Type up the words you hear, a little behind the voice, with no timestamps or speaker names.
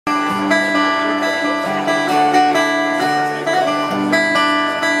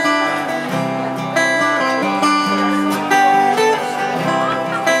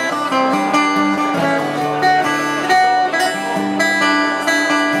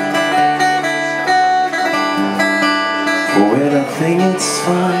think it's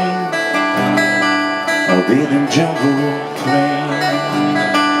fine. I'll be in jungle plane,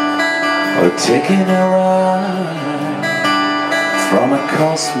 or taking a ride from a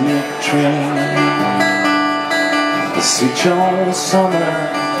cosmic train. The switch on summer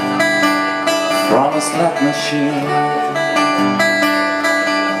from a slot machine.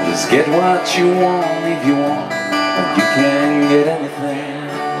 Just get what you want if you want, but you can't get anything.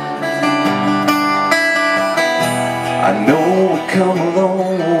 I know we come a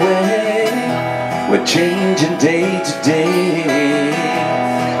long way, we're changing day to day.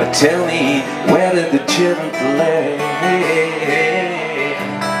 But tell me, where did the children play?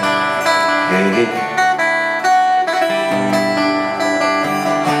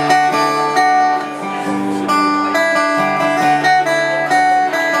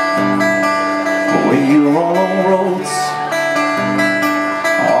 When you roll on roads,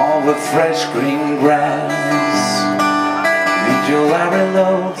 all the fresh green grass, your Larry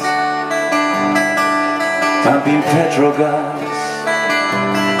loads, pumping petrol gas,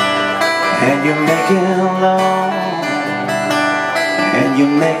 and you're making love, and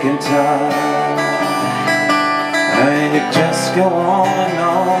you're making time, and you just go on and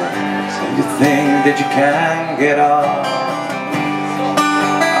on, and you think that you can't get off.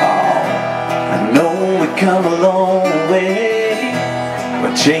 Oh, I know we come a long way,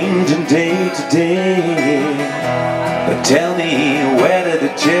 we're changing day to day. But tell me, where did the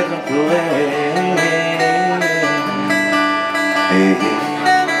children play? Hey.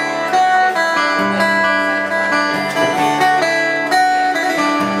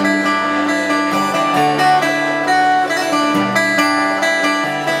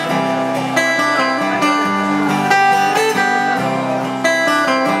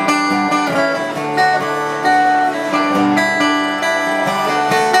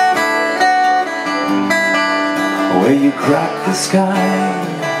 Where you crack the sky,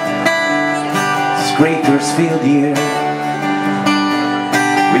 scrapers fill the air.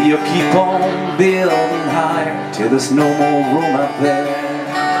 Will you keep on building higher till there's no more room up there?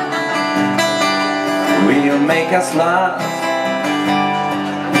 Will you make us laugh?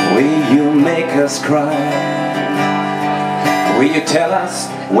 Will you make us cry? Will you tell us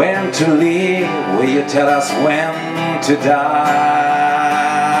when to live? Will you tell us when to die?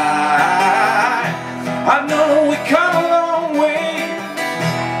 I know we come a long way,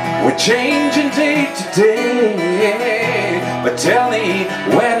 we're changing day to day. But tell me,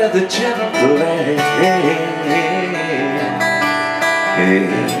 where do the children play?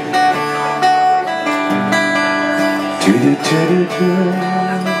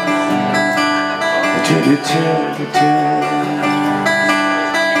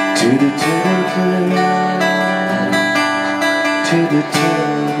 To